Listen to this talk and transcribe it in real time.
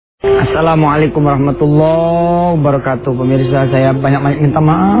Assalamualaikum warahmatullahi wabarakatuh. Pemirsa, saya banyak minta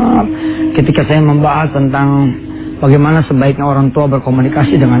maaf ketika saya membahas tentang bagaimana sebaiknya orang tua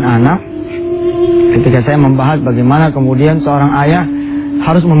berkomunikasi dengan anak. Ketika saya membahas bagaimana kemudian seorang ayah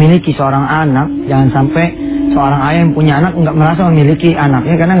harus memiliki seorang anak. Jangan sampai seorang ayah yang punya anak nggak merasa memiliki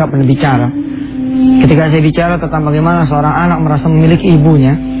anaknya karena nggak pernah bicara. Ketika saya bicara tentang bagaimana seorang anak merasa memiliki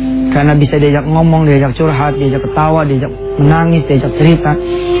ibunya, karena bisa diajak ngomong, diajak curhat, diajak ketawa, diajak menangis, diajak cerita.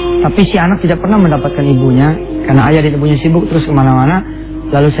 Tapi si anak tidak pernah mendapatkan ibunya karena ayah dan ibunya sibuk terus kemana-mana.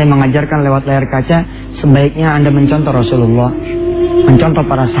 Lalu saya mengajarkan lewat layar kaca, sebaiknya Anda mencontoh Rasulullah, mencontoh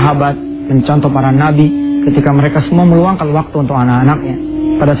para sahabat, mencontoh para nabi ketika mereka semua meluangkan waktu untuk anak-anaknya.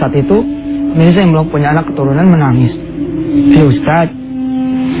 Pada saat itu, misalnya yang belum punya anak keturunan menangis. Ustaz,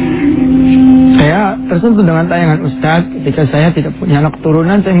 saya tersentuh dengan tayangan Ustaz. Ketika saya tidak punya anak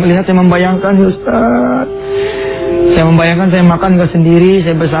keturunan, saya melihat, saya membayangkan Ustaz. Saya membayangkan saya makan gak sendiri,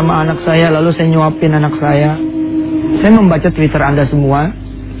 saya bersama anak saya, lalu saya nyuapin anak saya. Saya membaca Twitter Anda semua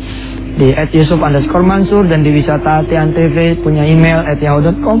di @yusuf_mansur dan di Wisata @antv, punya email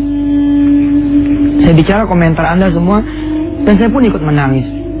 @yahoo.com. Saya bicara komentar Anda semua dan saya pun ikut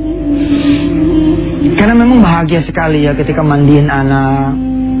menangis. Karena memang bahagia sekali ya ketika mandiin anak,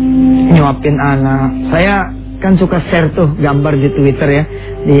 nyuapin anak. Saya kan suka share tuh gambar di Twitter ya,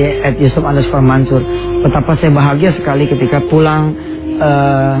 di @yusuf_mansur. Betapa saya bahagia sekali ketika pulang,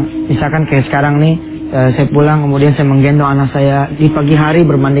 misalkan kayak sekarang nih, saya pulang kemudian saya menggendong anak saya di pagi hari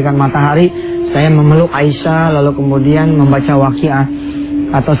bermandikan matahari, saya memeluk Aisyah lalu kemudian membaca Waqiah,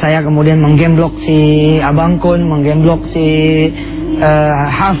 atau saya kemudian menggemblok si Abang Kun, menggemblok si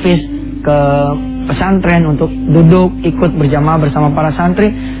Hafiz ke pesantren untuk duduk ikut berjamaah bersama para santri.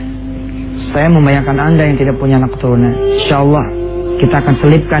 Saya membayangkan Anda yang tidak punya anak keturunan. Insyaallah kita akan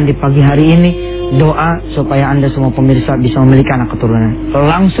selipkan di pagi hari ini doa supaya Anda semua pemirsa bisa memiliki anak keturunan.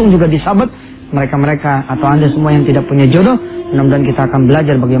 Langsung juga disabet mereka-mereka atau Anda semua yang tidak punya jodoh. Mudah-mudahan kita akan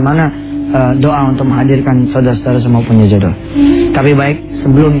belajar bagaimana doa untuk menghadirkan saudara-saudara semua punya jodoh. Tapi baik,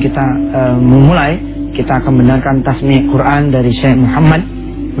 sebelum kita memulai, kita akan mendengarkan tasmi' Quran dari Syekh Muhammad.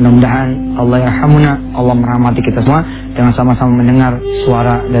 Mudah-mudahan Allah yarhamuna, Allah merahmati kita semua dengan sama-sama mendengar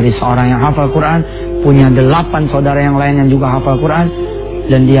suara dari seorang yang hafal Quran, punya 8 saudara yang lain yang juga hafal Quran,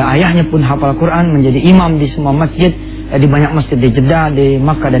 dan dia ayahnya pun hafal Quran, menjadi imam di semua masjid, di banyak masjid di Jeddah, di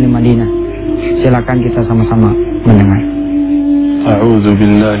Makkah dan di Madinah. Silakan kita sama-sama mendengar. A'udzu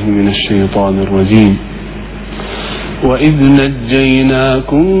billahi minasy syaithanir rajim. وَإِذْ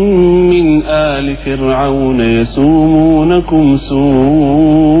نَجَّيْنَاكُمْ مِنْ آلِ فِرْعَوْنَ يَسُومُونَكُمْ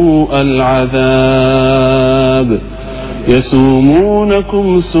سُوءَ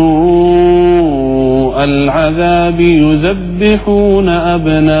الْعَذَابِ يُذَبِّحُونَ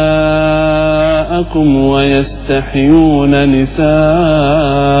أَبْنَاءَكُمْ وَيَسْتَحْيُونَ نِسَاءَكُمْ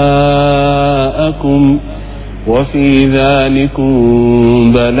وَفِي ذَلِكُمْ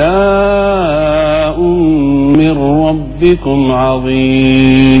بَلَاءٌ مِّن رَّبِّكُمْ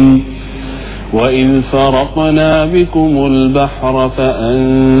عَظِيمٌ وَإِذْ فَرَقْنَا بِكُمُ الْبَحْرَ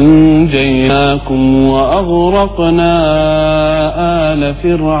فَأَنجَيْنَاكُمْ وَأَغْرَقْنَا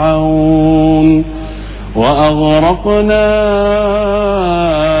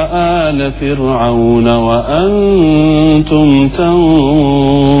آلَ فِرْعَوْنَ وَأَنْتُمْ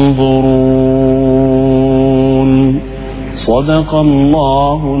تَنظُرُونَ صدق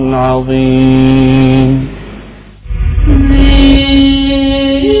الله العظيم.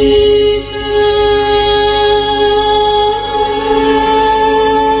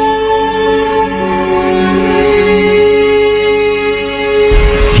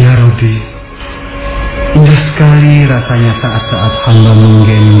 Ya Rabbi, indah sekali rasanya saat-saat hamba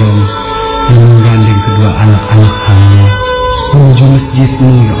menggendong dan menggandeng kedua anak-anak hamba menuju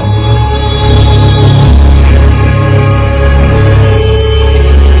masjid-Mu ya Allah.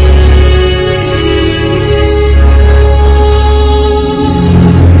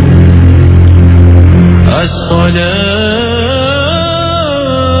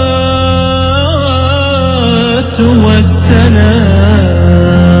 As-salatu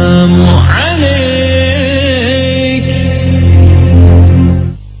wassalamu alaik.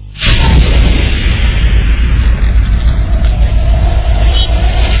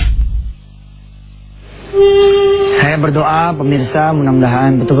 Saya berdoa pemirsa,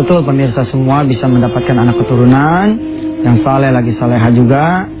 mudah-mudahan betul-betul pemirsa semua bisa mendapatkan anak keturunan yang saleh lagi saleha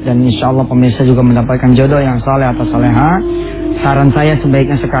juga, dan insya Allah pemirsa juga mendapatkan jodoh yang saleh atau saleha. Saran saya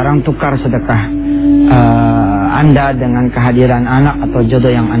sebaiknya sekarang tukar sedekah Anda dengan kehadiran anak atau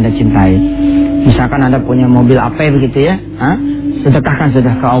jodoh yang Anda cintai. Misalkan Anda punya mobil AP begitu ya, Sedekahkan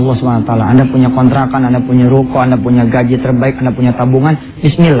sudah ke Allah SWT. Anda punya kontrakan, Anda punya ruko, Anda punya gaji terbaik, Anda punya tabungan.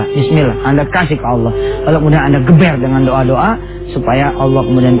 Bismillah, bismillah. Anda kasih ke Allah. Lalu kemudian Anda geber dengan doa-doa supaya Allah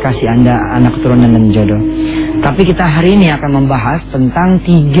kemudian kasih Anda anak keturunan dan jodoh. Tapi kita hari ini akan membahas tentang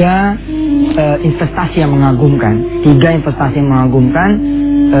 3 investasi yang mengagumkan. 3 investasi yang mengagumkan,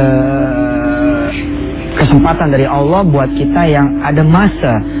 kesempatan dari Allah buat kita yang ada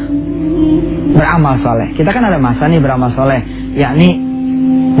masa beramal soleh. Kita kan ada masa nih beramal soleh, yakni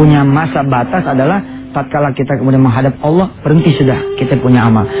punya masa batas adalah tatkala kita kemudian menghadap Allah, berhenti sudah kita punya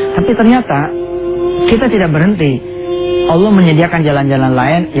amal. Tapi ternyata kita tidak berhenti. Allah menyediakan jalan-jalan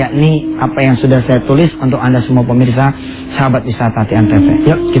lain, yakni apa yang sudah saya tulis untuk Anda semua pemirsa sahabat wisata TNTV.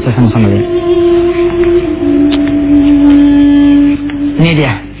 Yuk kita sama-sama lihat.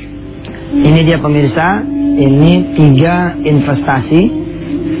 Ini dia pemirsa. Ini 3 investasi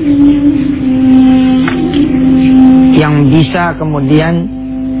yang bisa kemudian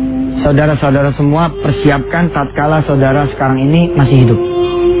saudara-saudara semua persiapkan tatkala saudara sekarang ini masih hidup.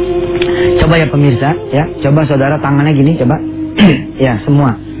 Coba ya pemirsa, ya, coba saudara tangannya gini, coba. Ya,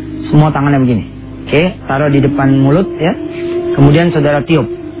 semua tangannya begini. Oke, taruh di depan mulut ya. Kemudian saudara tiup.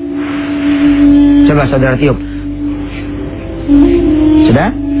 Coba saudara tiup. Sudah?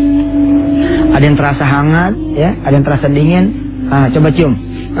 Ada yang terasa hangat, ya, ada yang terasa dingin. Coba cium.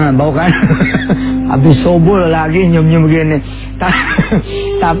 Bau kan? Habis sobul lagi nyium-nyium begini.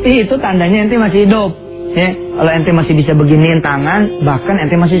 Tapi itu tandanya ente masih hidup. Ya, kalau ente masih bisa beginiin tangan, bahkan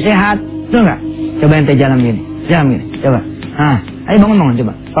ente masih sehat. Betul nggak? Coba ente jalan gini. Coba. Ayo bangun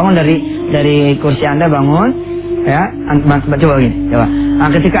coba. Bangun dari kursi Anda, bangun. Ya, coba gini. Coba.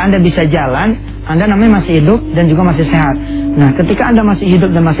 Ketika Anda bisa jalan, Anda namanya masih hidup dan juga masih sehat. Nah, ketika Anda masih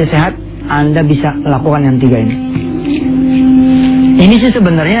hidup dan masih sehat, Anda bisa melakukan yang 3 ini. Ini sih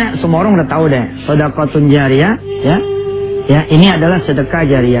sebenarnya semua orang udah tahu deh. Sedekahun jariyah, ya. Ya, ini adalah sedekah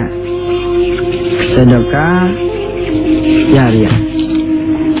jariyah. Sedekah jariyah.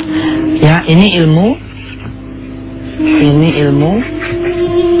 Ya, ini ilmu. Ini ilmu.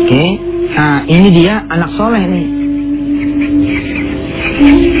 Oke. Nah, ini dia anak soleh nih.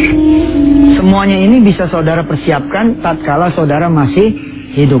 Semuanya ini bisa saudara persiapkan tatkala saudara masih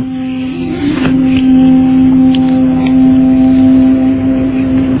hidup.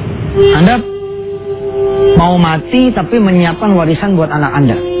 Anda mau mati tapi menyiapkan warisan buat anak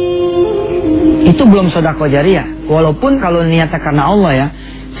Anda. Itu belum sedekah jariyah. Walaupun kalau niatnya karena Allah ya.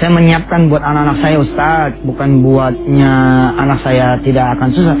 Saya menyiapkan buat anak-anak saya Ustaz, bukan buatnya anak saya tidak akan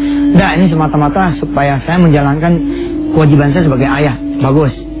susah. Nah, ini semata-mata supaya saya menjalankan kewajiban saya sebagai ayah. Bagus.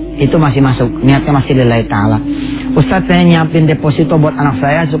 Itu masih masuk. Niatnya masih lillahi ta'ala. Ustaz, saya nyiapin deposito buat anak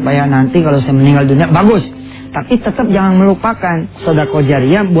saya supaya nanti kalau saya meninggal dunia. Bagus. Tapi tetap jangan melupakan sedekah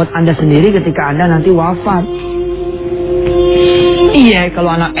jariyah buat Anda sendiri ketika Anda nanti wafat. Iya,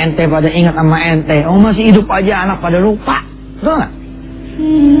 kalau anak ente pada ingat sama ente, oh masih hidup aja anak pada lupa. Betul nggak?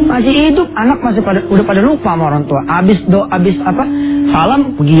 Masih hidup anak udah pada lupa sama orang tua. Abis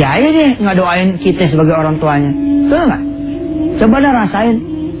salam pergi aja deh, nggak doain kita sebagai orang tuanya. Betul nggak? Coba dah rasain.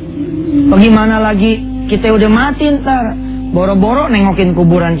 Bagaimana lagi kita udah mati ntar, boro-boro nengokin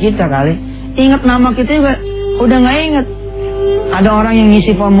kuburan kita kali. Ingat nama kita juga udah nggak inget. Ada orang yang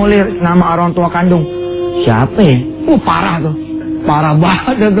ngisi formulir nama orang tua kandung. Siapa ya? Parah tuh. Parah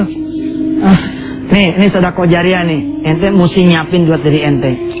banget tuh. Nih, ini sedekah jariyah nih. Ente mesti nyiapin buat diri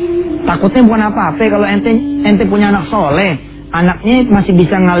ente. Takutnya bukan apa-apa kalau ente punya anak soleh. Anaknya masih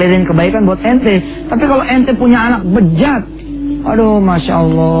bisa ngalirin kebaikan buat ente. Tapi kalau ente punya anak bejat, aduh, Masya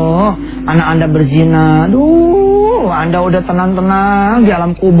Allah, anak Anda berzina, aduh, Anda udah tenang-tenang di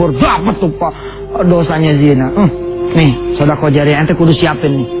alam kubur, dapat tuh Pak dosanya zina. Nih, sedekah jariyah ente kudu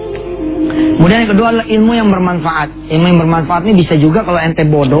siapin nih. Kemudian yang kedua adalah ilmu yang bermanfaat. Ilmu yang bermanfaat ini bisa juga kalau ente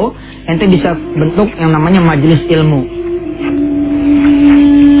bodoh, ente bisa bentuk yang namanya majelis ilmu.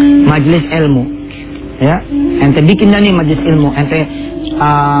 Majelis ilmu. Ya, ente bikin dah nih majelis ilmu. Ente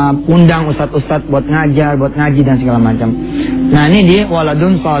undang ustadz-ustadz buat ngajar, buat ngaji dan segala macam. Nah, ini dia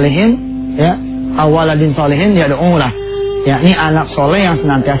waladun salihin, ya. Waladun salihin ya do'ulah. Ya, ini anak soleh yang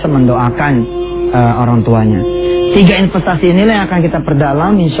senantiasa mendoakan orang tuanya. 3 investasi inilah yang akan kita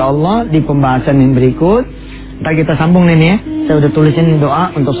perdalam insyaallah di pembahasan yang berikut. Ntar kita sambung nih ya. Saya udah tulisin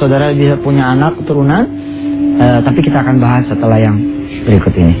doa untuk saudara bisa punya anak keturunan. Tapi kita akan bahas setelah yang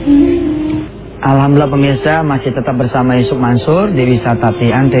berikut ini. Alhamdulillah pemirsa masih tetap bersama Yusuf Mansur di Wisata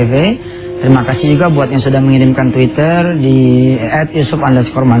TV. Terima kasih juga buat yang sudah mengirimkan Twitter di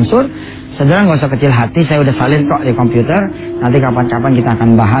 @yusuf_mansur. Saudara nggak usah kecil hati, saya udah salin kok di komputer. Nanti kapan-kapan kita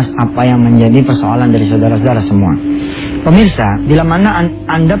akan bahas apa yang menjadi persoalan dari saudara-saudara semua. Pemirsa, bila mana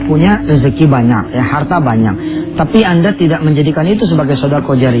Anda punya rezeki banyak, ya, harta banyak, tapi Anda tidak menjadikan itu sebagai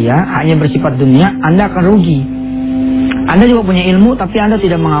sedekah jariyah, hanya bersifat dunia, Anda akan rugi. Anda juga punya ilmu, tapi Anda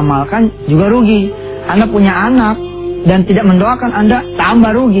tidak mengamalkan, juga rugi. Anda punya anak dan tidak mendoakan, Anda tambah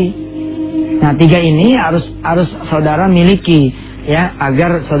rugi. Nah, 3 ini harus saudara miliki, ya,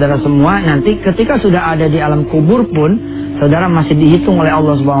 agar saudara semua nanti ketika sudah ada di alam kubur pun, saudara masih dihitung oleh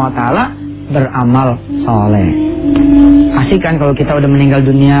Allah Subhanahu Wa Taala beramal soleh. Asik kan kalau kita udah meninggal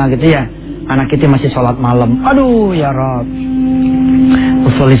dunia gitu ya, anak kita masih sholat malam. Aduh ya Rabb,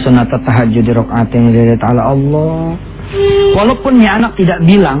 usolli sunat tahajud di rakaatain lillahi ta'ala Allah. Walaupun ya anak tidak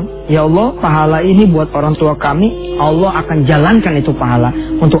bilang, ya Allah pahala ini buat orang tua kami, Allah akan jalankan itu pahala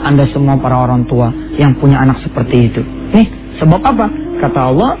untuk Anda semua para orang tua yang punya anak seperti itu. Nih, sebab apa? Kata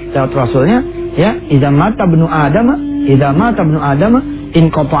Allah lewat Rasulnya, ya, idza mata ibnu Adam in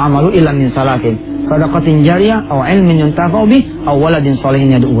qata amalu illa min salatin. Sadaqatin jariyah atau ilmin yuntafa'u bih atau waladin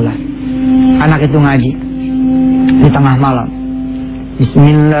sholihin yad'u lah. Anak itu ngaji di tengah malam.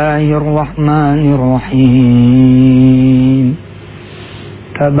 Bismillahirrahmanirrahim.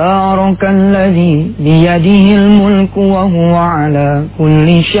 Tabarakalladzi biyadihil mulku wa huwa ala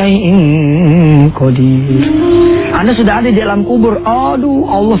kulli syai'in qadir. Anda sudah ada di alam kubur.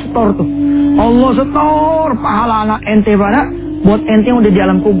 Aduh, Allah setor tuh. Allah setor pahala anak ente pada buat ente yang udah di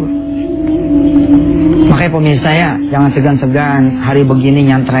alam kubur. Makanya pemirsa ya, jangan segan-segan hari begini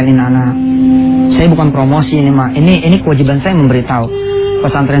nyantrainin anak. Saya bukan promosi ini mah. Ini kewajiban saya memberitahu.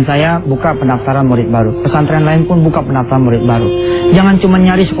 Pesantren saya buka pendaftaran murid baru. Pesantren lain pun buka pendaftaran murid baru. Jangan cuma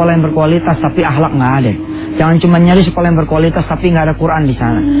nyari sekolah yang berkualitas tapi akhlak nggak ada. Jangan cuma nyari sekolah yang berkualitas tapi nggak ada Quran di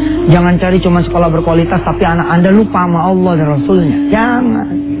sana. Jangan cari cuma sekolah berkualitas tapi anak Anda lupa sama Allah dan Rasulnya. Jangan.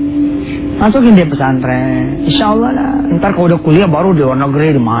 Masukin dia pesantren. Insya Allah lah. Ntar kalau udah kuliah baru di luar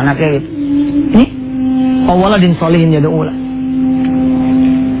negeri di mana kayak gitu. Ini waladin sholihin yad'u lah.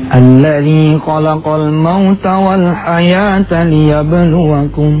 Alladzi khalaqal mauta wal hayata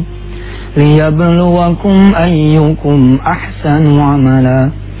liyabluwakum ayyukum ahsanu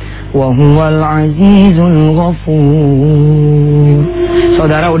amala wa huwal azizul ghafur.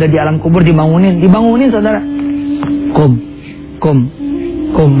 Saudara udah di alam kubur dibangunin saudara. Kum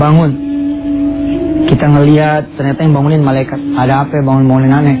bangun. Kita ngelihat ternyata yang bangunin malaikat. Ada apa ya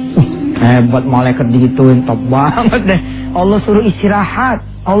bangunin aneh? Hebat malaikat digituin, top banget deh. Allah suruh istirahat.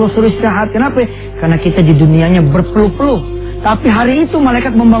 Kenapa? Karena kita di dunianya berpeluh-peluh. Tapi hari itu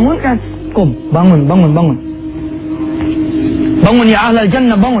malaikat membangunkan. Bangun. Bangun ya ahlal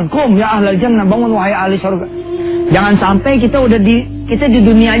jannah, bangun. Ya ahlal jannah, bangun wahai ahli surga. Jangan sampai kita di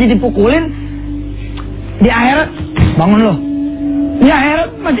dunia aja dipukulin. Di akhirat bangun loh. Di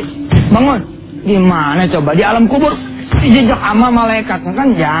akhirat masih bangun. Gimana coba di alam kubur dijejak sama malaikat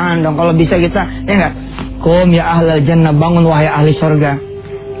kan? Jangan dong, kalau bisa kita ya enggak. Ya ahlal jannah, bangun wahai ahli surga.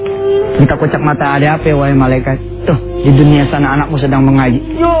 Kita kocak mata, ada apa ya wahai malaikat? Tuh di dunia sana anakmu sedang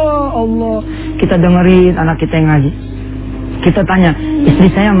mengaji. Ya Allah, kita dengerin anak kita yang ngaji. Kita tanya, istri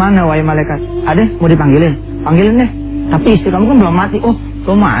saya mana wahai malaikat? Ada, mau dipanggilin? Panggilin deh. Tapi istri kamu kan belum mati. Oh,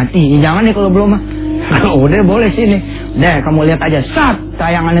 belum mati. Jangan deh kalau belum mah. Udah boleh sini. Deh kamu lihat aja.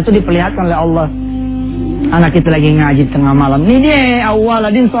 Tayangan itu diperlihatkan oleh Allah. Anak kita lagi ngaji tengah malam. Ini dia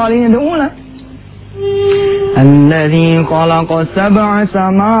awaladin sholihin yad'u lah. Alladzi khalaqa sab'a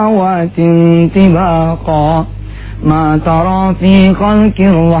samawatin tibaqa ma tara fi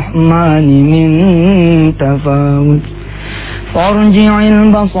khalqir rahmani min tafawut.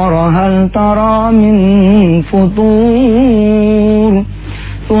 Farji'il basara hal tara min futur.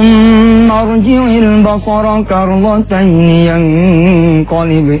 ثم ارجع البصر كرتين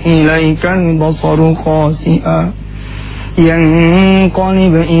ينقلب إليك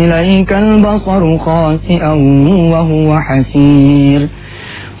البصر خاسئا وهو حسير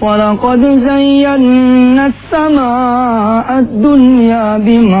ولقد زينا السماء الدنيا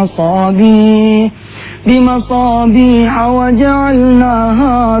بمصابيح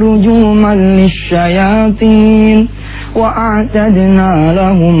وجعلناها رجوما للشياطين وأعتدنا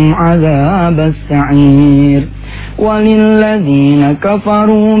لهم عذاب السعير وللذين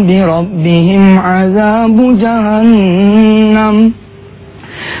كفروا بربهم عذاب جهنم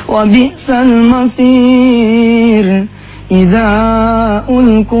وبئس المصير إذا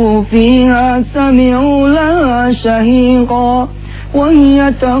ألقوا فيها سمعوا لها شهيقا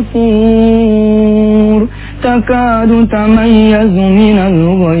وهي تفور تكاد تميز من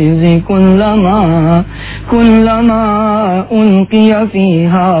الغيظ كلما ألقي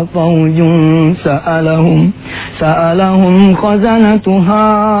فيها فوج سألهم خزنتها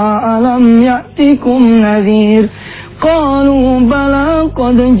ألم يأتكم نذير Qalu bala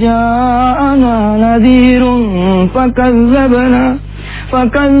qad ja'ana nadhirun fakazzabna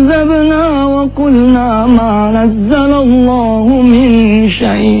wa qulna ma nazzalallahu min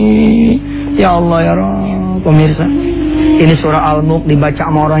syai'. Ya Allah ya Rabb. Pemirsa, ini surah Al-Mulk dibaca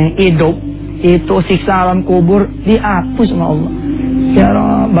sama orang yang hidup, itu siksa alam kubur dihapus sama Allah. Ya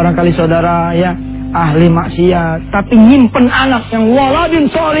Rabb, barangkali saudara ya ahli maksiat tapi nyimpen anak yang waladin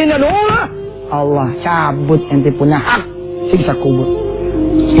sholihin adalah Allah cabut, ente punya hak siksa kubur.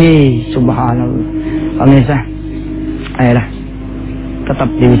 Subhanallah. Pemirsa, ayolah tetap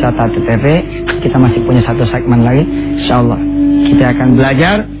di Wisata TV. Kita masih punya satu segmen lagi. Insyaallah kita akan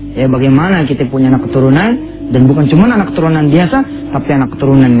belajar ya bagaimana kita punya anak keturunan, dan bukan cuma anak keturunan biasa, tapi anak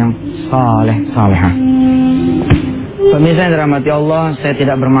keturunan yang salehah. Pemirsa yang dirahmati Allah, saya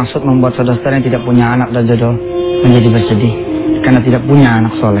tidak bermaksud membuat saudara-saudara yang tidak punya anak dan jodoh menjadi bersedih karena tidak punya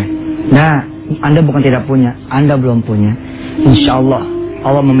anak soleh. Nah, Anda bukan tidak punya, Anda belum punya. Insya Allah,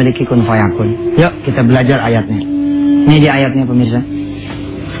 Allah memiliki kun fayakun. Yuk kita belajar ayatnya. Ini di ayatnya pemirsa.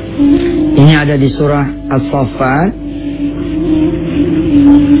 Ini ada di surah As-Saffat.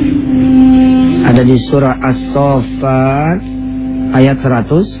 Ada di surah As-Saffat ayat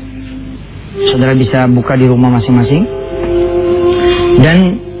 100. Saudara bisa buka di rumah masing-masing.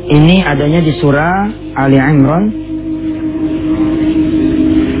 Dan ini adanya di surah Ali Imran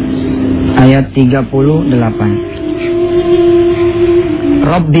ayat 38.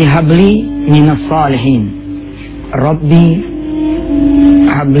 Rabbi habli minas salihin. Rabbi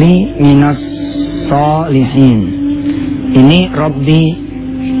habli minas salihin. Ini Rabbi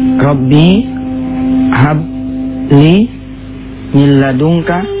habli min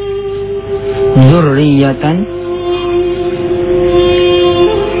ladunka dzurriyyatan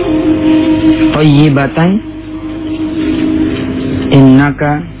thayyibatan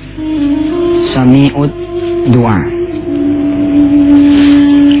innaka sami'ud du'a.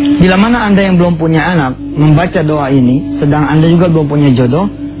 Bila mana Anda yang belum punya anak membaca doa ini, sedang Anda juga belum punya jodoh,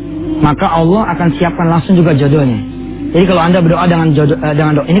 maka Allah akan siapkan langsung juga jodohnya. Jadi kalau Anda berdoa dengan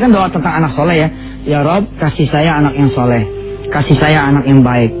doa, ini kan doa tentang anak soleh ya. Ya Rob, kasih saya anak yang soleh, kasih saya anak yang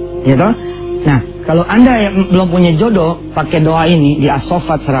baik, gitu. Nah, kalau Anda yang belum punya jodoh, pakai doa ini di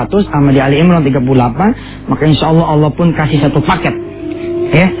As-Saffat 100 sama di Ali Imran 38, maka insya Allah Allah pun kasih satu paket.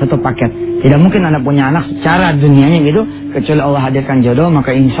 Ya, satu paket. Tidak mungkin Anda punya anak secara dunianya gitu, kecuali Allah hadirkan jodoh,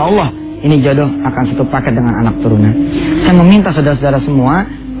 maka insya Allah ini jodoh akan satu paket dengan anak turunan. Saya meminta saudara-saudara semua,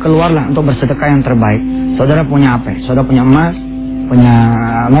 keluarlah untuk bersedekah yang terbaik. Saudara punya apa? Saudara punya emas, punya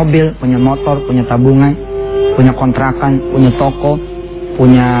mobil, punya motor, punya tabungan, punya kontrakan, punya toko,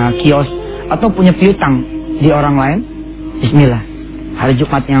 punya kios, atau punya piutang di orang lain. Bismillah. Hari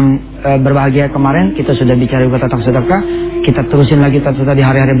Jumat yang berbahagia kemarin kita sudah bicara juga tentang sedekah. Kita terusin lagi sedekah di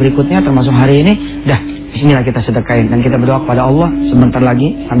hari-hari berikutnya, termasuk hari ini. Dah, bismillah kita sedekahin dan kita berdoa kepada Allah. Sebentar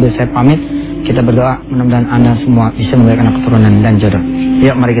lagi sambil saya pamit, kita berdoa mudah-mudahan Anda semua bisa memberikan anak keturunan dan jodoh.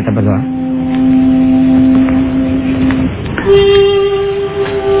 Yuk mari kita berdoa.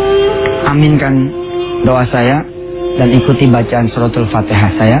 Aminkan doa saya dan ikuti bacaan suratul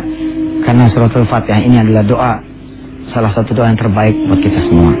Fatihah saya, karena suratul Fatihah ini adalah doa, salah satu doa yang terbaik buat kita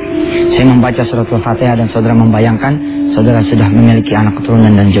semua. Saya membaca suratul Fatihah dan saudara membayangkan saudara sudah memiliki anak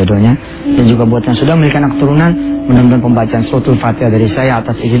keturunan dan jodohnya. Dan juga buat yang sudah memiliki anak keturunan, mudah-mudahan pembacaan suratul Fatihah dari saya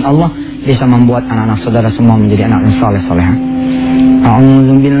atas izin Allah bisa membuat anak-anak saudara semua menjadi anak yang saleh-salehah.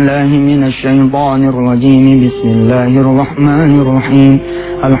 A'udzu billahi minasy syaithanir rajim. Bismillahirrahmanirrahim.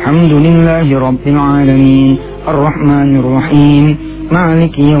 Alhamdulillahi rabbil alamin. Arrahmanir rahim.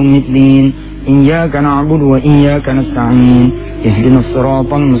 Maliki yaumiddin. Iyyaka na'budu wa iyyaka nasta'in. Ihdinas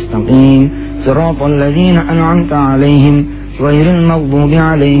siratal mustaqim. Siratal ladzina an'amta 'alaihim ghairil maghdubi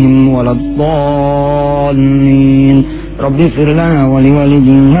 'alaihim waladdallin. Rabbighfir lana wa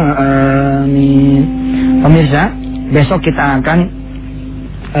liwalidina amin. Pemirsa, besok kita akan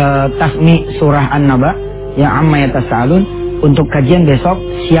tasmi surah An-Naba ya amma yatasaalun. Untuk kajian besok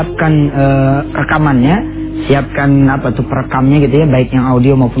siapkan rekamannya, siapkan perekamnya gitu ya, baik yang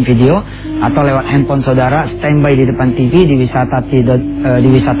audio maupun video, atau lewat handphone saudara standby di depan TV di Wisata TV,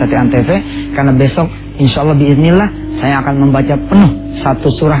 karena besok insyaallah biiznillah saya akan membaca penuh satu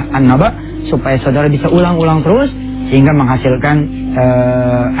surah An-Naba supaya saudara bisa ulang-ulang terus sehingga menghasilkan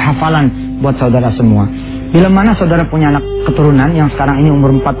hafalan buat saudara semua. Bila mana saudara punya anak keturunan yang sekarang ini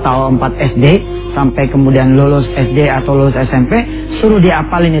umur 4 tahun 4 SD sampai kemudian lulus SD atau lulus SMP, suruh dia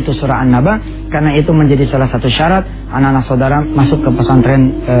hafalin itu surah An-Naba, karena itu menjadi salah satu syarat anak-anak saudara masuk ke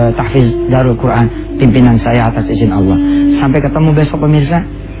pesantren tahfiz Darul Quran pimpinan saya atas izin Allah. Sampai ketemu besok pemirsa.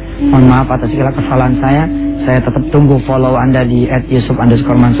 Mohon maaf atas segala kesalahan saya. Saya tetap tunggu follow Anda di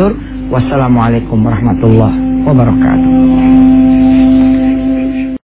 @yusuf_mansur. Wassalamualaikum warahmatullahi wabarakatuh.